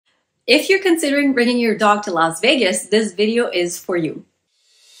If you're considering bringing your dog to Las Vegas, this video is for you.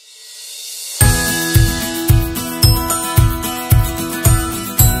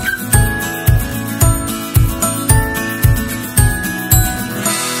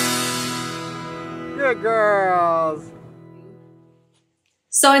 Good girls.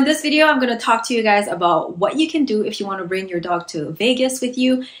 So in this video, I'm going to talk to you guys about what you can do if you want to bring your dog to Vegas with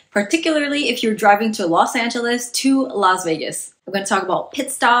you, particularly if you're driving to Los Angeles to Las Vegas. I'm going to talk about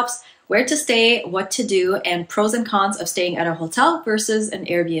pit stops, where to stay, what to do, and pros and cons of staying at a hotel versus an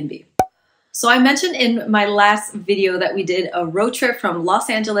Airbnb. So I mentioned in my last video that we did a road trip from Los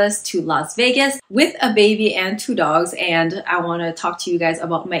Angeles to Las Vegas with a baby and 2 dogs, and I want to talk to you guys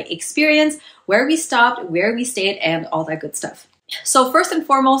about my experience, where we stopped, where we stayed, and all that good stuff. So first and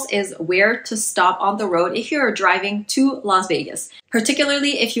foremost is where to stop on the road if you're driving to Las Vegas.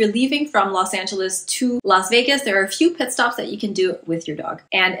 Particularly if you're leaving from Los Angeles to Las Vegas, there are a few pit stops that you can do with your dog.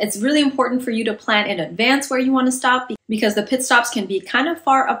 And it's really important for you to plan in advance where you want to stop because the pit stops can be kind of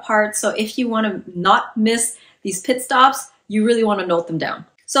far apart. So if you want to not miss these pit stops, you really want to note them down.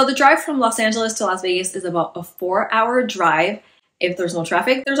 So the drive from Los Angeles to Las Vegas is about a 4-hour drive. If there's no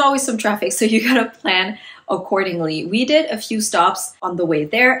traffic, there's always some traffic, so you gotta plan accordingly. We did a few stops on the way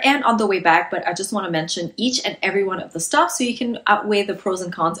there and on the way back, but I just want to mention each and every one of the stops so you can outweigh the pros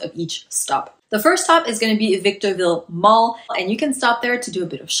and cons of each stop. The first stop is going to be Victorville Mall, and you can stop there to do a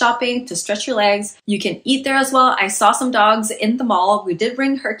bit of shopping, to stretch your legs. You can eat there as well. I saw some dogs in the mall. We did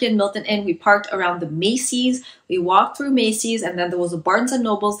bring Herky and Milton in. We parked around the Macy's. We walked through Macy's, and then there was a Barnes &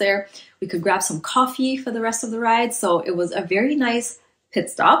 Nobles there. We could grab some coffee for the rest of the ride, so it was a very nice pit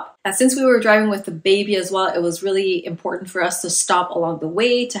stop. Since we were driving with the baby as well, it was really important for us to stop along the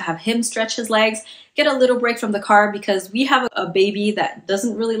way, to have him stretch his legs, get a little break from the car because we have a baby that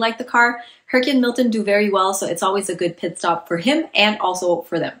doesn't really like the car. Herky and Milton do very well, so it's always a good pit stop for him and also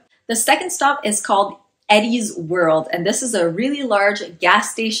for them. The second stop is called Eddie's World, and this is a really large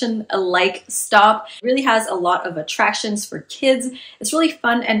gas station-like stop. It really has a lot of attractions for kids. It's really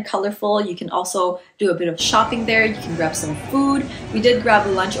fun and colorful. You can also do a bit of shopping there. You can grab some food. We did grab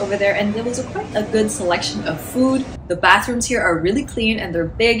lunch over there, and there was quite a good selection of food. The bathrooms here are really clean and they're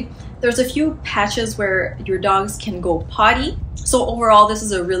big. There's a few patches where your dogs can go potty. So overall, this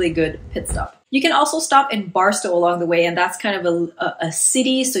is a really good pit stop. You can also stop in Barstow along the way, and that's kind of a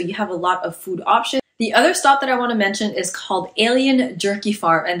city, so you have a lot of food options. The other stop that I want to mention is called Alien Jerky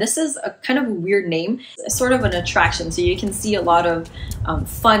Farm, and this is a kind of a weird name. It's sort of an attraction, so you can see a lot of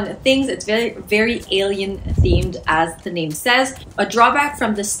fun things. It's very alien themed, as the name says. A drawback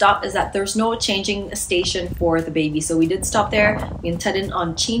from this stop is that there's no changing station for the baby, so we did stop there. We intended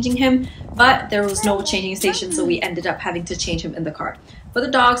on changing him, but there was no changing station, so we ended up having to change him in the car. For the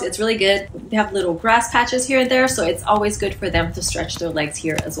dogs, it's really good. They have little grass patches here and there, so it's always good for them to stretch their legs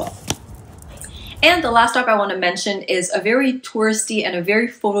here as well. And the last stop I want to mention is a very touristy and a very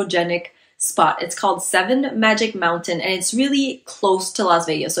photogenic spot. It's called 7 Magic Mountain, and it's really close to Las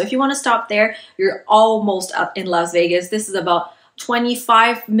Vegas. So if you want to stop there, you're almost up in Las Vegas. This is about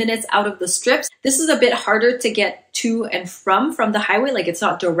 25 minutes out of the strips. This is a bit harder to get to and from the highway. Like, it's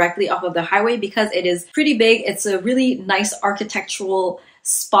not directly off of the highway because it is pretty big. It's a really nice architectural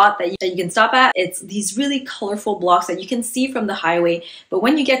spot that you can stop at. It's these really colorful blocks that you can see from the highway, but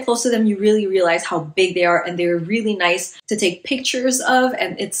when you get close to them, you really realize how big they are, and they're really nice to take pictures of,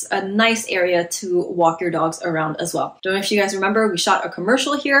 and it's a nice area to walk your dogs around as well. Don't know if you guys remember, we shot a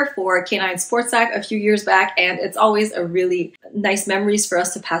commercial here for Canine Sportsack a few years back, and it's always a really nice memories for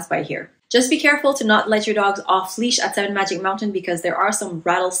us to pass by here. Just be careful to not let your dogs off leash at 7 Magic Mountain because there are some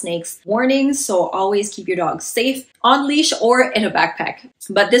rattlesnakes warnings, so always keep your dogs safe on leash or in a backpack.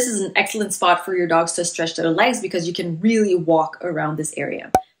 But this is an excellent spot for your dogs to stretch their legs because you can really walk around this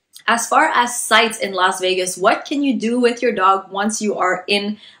area. As far as sights in Las Vegas, what can you do with your dog once you are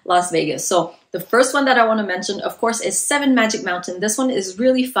in Las Vegas? So the first one that I want to mention, of course, is 7 Magic Mountain. This one is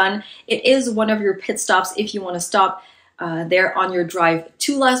really fun. It is one of your pit stops if you want to stop there on your drive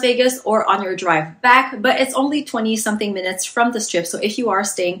to Las Vegas or on your drive back, but it's only 20-something minutes from the strip. So if you are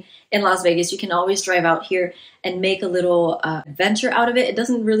staying in Las Vegas, you can always drive out here and make a little adventure out of it. It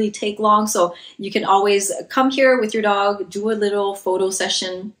doesn't really take long, so you can always come here with your dog, do a little photo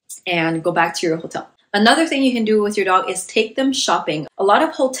session, and go back to your hotel. Another thing you can do with your dog is take them shopping. A lot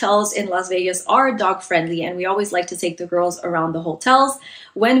of hotels in Las Vegas are dog friendly, and we always like to take the girls around the hotels.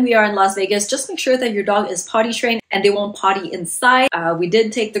 When we are in Las Vegas, just make sure that your dog is potty trained and they won't potty inside. We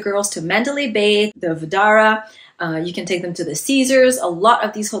did take the girls to Mandalay Bay, the Vdara. You can take them to the Caesars. A lot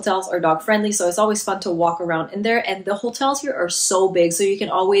of these hotels are dog friendly, so it's always fun to walk around in there. And the hotels here are so big, so you can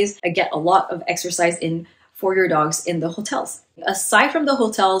always get a lot of exercise in for your dogs in the hotels. Aside from the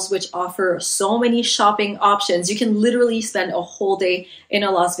hotels, which offer so many shopping options, you can literally spend a whole day in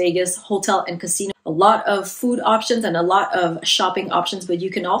a Las Vegas hotel and casino. A lot of food options and a lot of shopping options, but you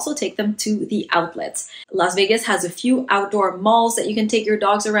can also take them to the outlets. Las Vegas has a few outdoor malls that you can take your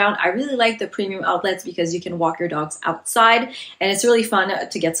dogs around. I really like the premium outlets because you can walk your dogs outside, and it's really fun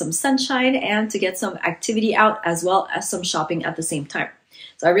to get some sunshine and to get some activity out as well as some shopping at the same time.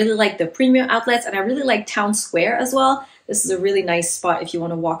 So I really like the premium outlets, and I really like Town Square as well. This is a really nice spot if you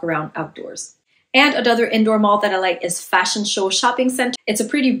want to walk around outdoors. And another indoor mall that I like is Fashion Show Shopping Center. It's a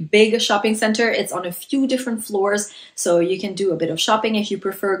pretty big shopping center. It's on a few different floors, so you can do a bit of shopping if you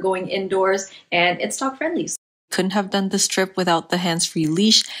prefer going indoors, and it's dog friendly. Couldn't have done this trip without the hands-free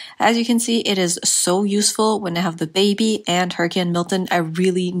leash. As you can see, it is so useful when I have the baby and Herky and Milton. I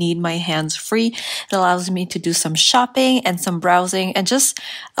really need my hands free. It allows me to do some shopping and some browsing and just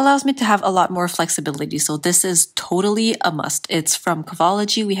allows me to have a lot more flexibility. So this is totally a must. It's from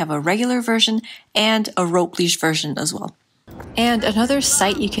Cavalier. We have a regular version and a rope leash version as well. And another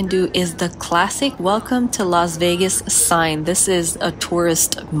site you can do is the classic Welcome to Las Vegas sign. This is a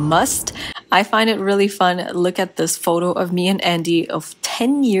tourist must. I find it really fun. Look at this photo of me and Andy of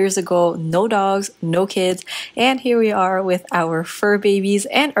 10 years ago. No dogs, no kids. And here we are with our fur babies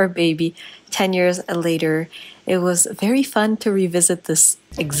and our baby 10 years later. It was very fun to revisit this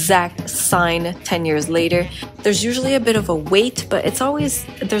exact sign 10 years later. There's usually a bit of a wait, but there's always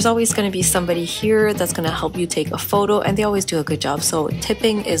going to be somebody here that's going to help you take a photo, and they always do a good job. So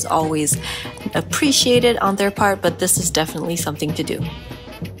tipping is always appreciated on their part, but this is definitely something to do.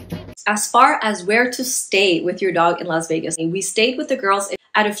 As far as where to stay with your dog in Las Vegas, we stayed with the girls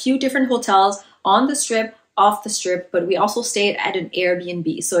at a few different hotels on the Strip, off the Strip, but we also stayed at an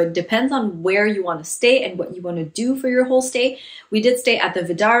Airbnb. So it depends on where you want to stay and what you want to do for your whole stay. We did stay at the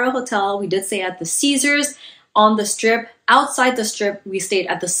Vdara Hotel. We did stay at the Caesars on the Strip. Outside the Strip, we stayed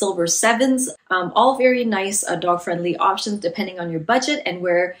at the Silver Sevens. All very nice dog-friendly options depending on your budget and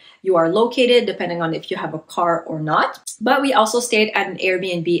where you are located, depending on if you have a car or not. But we also stayed at an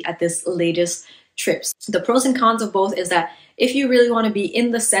Airbnb at this latest trips. The pros and cons of both is that if you really want to be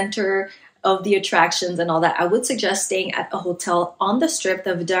in the center of the attractions and all that, I would suggest staying at a hotel on the Strip.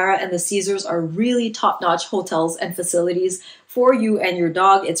 The Vdara and the Caesars are really top-notch hotels and facilities for you and your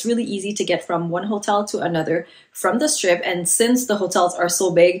dog. It's really easy to get from one hotel to another from the Strip, and since the hotels are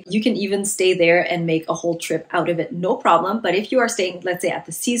so big, you can even stay there and make a whole trip out of it, no problem. But if you are staying, let's say, at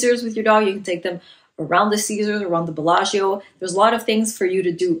the Caesars with your dog, you can take them around the Caesars, around the Bellagio. There's a lot of things for you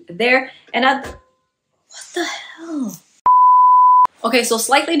to do there. And what the hell? Okay, so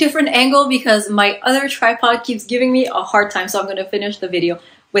slightly different angle because my other tripod keeps giving me a hard time, so I'm going to finish the video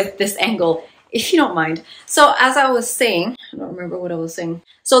with this angle, if you don't mind. So as I was saying, I don't remember what I was saying.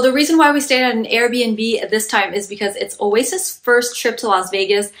 So the reason why we stayed at an Airbnb at this time is because it's Oasis' first trip to Las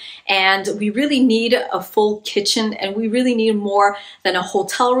Vegas, and we really need a full kitchen, and we really need more than a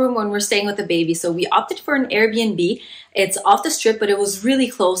hotel room when we're staying with the baby. So we opted for an Airbnb. It's off the Strip, but it was really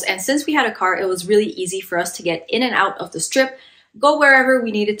close, and since we had a car, it was really easy for us to get in and out of the Strip, go wherever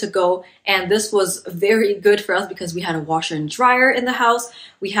we needed to go. And this was very good for us because we had a washer and dryer in the house.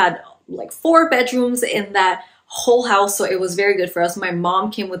 We had like 4 bedrooms in that whole house, so it was very good for us. My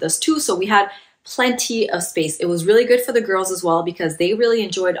mom came with us too, so we had plenty of space. It was really good for the girls as well because they really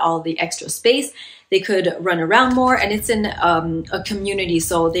enjoyed all the extra space. They could run around more, and it's in a community,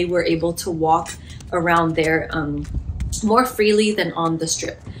 so they were able to walk around there more freely than on the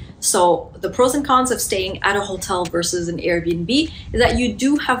Strip. So the pros and cons of staying at a hotel versus an Airbnb is that you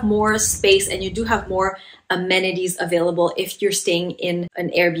do have more space and you do have more amenities available if you're staying in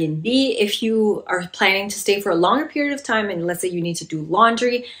an Airbnb. If you are planning to stay for a longer period of time and let's say you need to do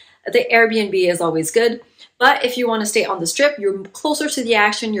laundry, the Airbnb is always good. But if you want to stay on the Strip, you're closer to the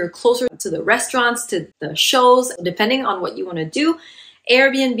action, you're closer to the restaurants, to the shows, depending on what you want to do.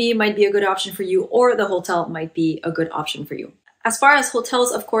 Airbnb might be a good option for you, or the hotel might be a good option for you. As far as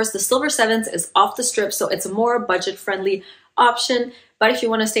hotels, of course, the Silver Sevens is off the Strip, so it's a more budget-friendly option. But if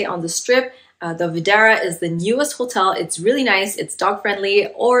you want to stay on the Strip, the Vdara is the newest hotel. It's really nice, it's dog-friendly.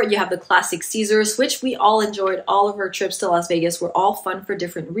 Or you have the classic Caesars, which we all enjoyed. All of our trips to Las Vegas were all fun for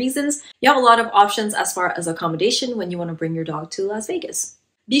different reasons. You have a lot of options as far as accommodation when you want to bring your dog to Las Vegas.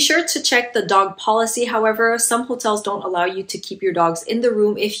 Be sure to check the dog policy. However, some hotels don't allow you to keep your dogs in the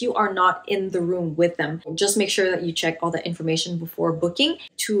room if you are not in the room with them. Just make sure that you check all that information before booking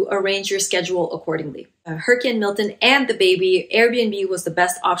to arrange your schedule accordingly. Herky and Milton and the baby, Airbnb was the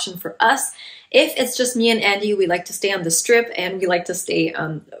best option for us. If it's just me and Andy, we like to stay on the Strip and we like to stay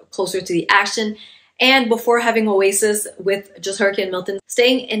closer to the action. And before having Oasis with just Herky and Milton,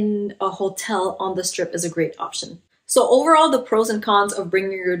 staying in a hotel on the Strip is a great option. So overall, the pros and cons of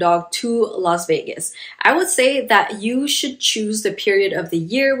bringing your dog to Las Vegas. I would say that you should choose the period of the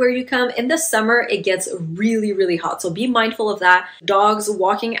year where you come. In the summer, it gets really, really hot. So be mindful of that. Dogs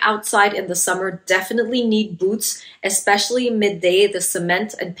walking outside in the summer definitely need boots, especially midday. The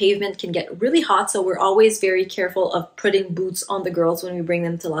cement and pavement can get really hot. So we're always very careful of putting boots on the girls when we bring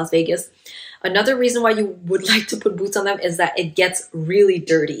them to Las Vegas. Another reason why you would like to put boots on them is that it gets really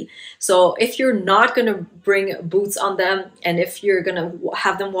dirty. So if you're not going to bring boots on them and if you're going to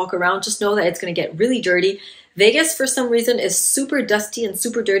have them walk around, just know that it's going to get really dirty. Vegas, for some reason, is super dusty and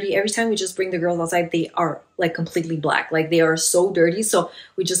super dirty. Every time we just bring the girls outside, they are like completely black. Like they are so dirty. So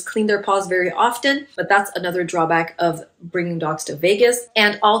we just clean their paws very often. But that's another drawback of bringing dogs to Vegas.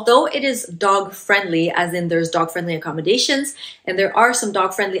 And although it is dog friendly, as in there's dog friendly accommodations, and there are some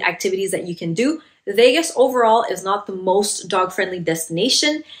dog friendly activities that you can do, Vegas overall is not the most dog friendly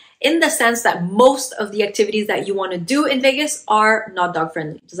destination, in the sense that most of the activities that you want to do in Vegas are not dog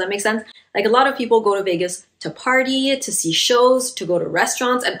friendly. Does that make sense? Like a lot of people go to Vegas to party, to see shows, to go to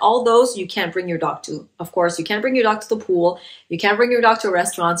restaurants, and all those you can't bring your dog to. Of course, you can't bring your dog to the pool, you can't bring your dog to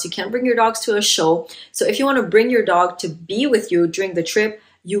restaurants, you can't bring your dogs to a show. So if you want to bring your dog to be with you during the trip,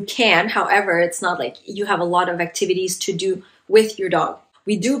 you can. However, it's not like you have a lot of activities to do with your dog.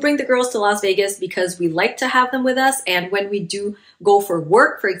 We do bring the girls to Las Vegas because we like to have them with us. And when we do go for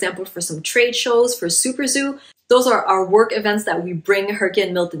work, for example, for some trade shows, for Super Zoo, those are our work events that we bring Herky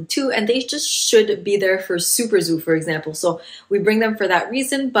and Milton to, and they just should be there for Super Zoo, for example. So we bring them for that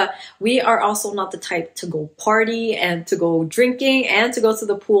reason, but we are also not the type to go party and to go drinking and to go to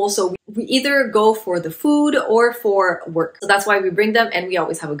the pool. So we either go for the food or for work. So that's why we bring them, and we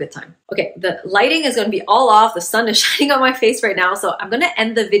always have a good time. Okay, the lighting is going to be all off. The sun is shining on my face right now, so I'm going to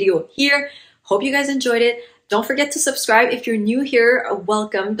end the video here. Hope you guys enjoyed it. Don't forget to subscribe. If you're new here,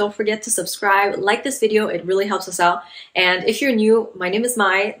 welcome. Don't forget to subscribe, like this video. It really helps us out. And if you're new, my name is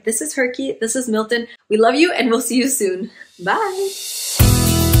Mai. This is Herky. This is Milton. We love you and we'll see you soon. Bye.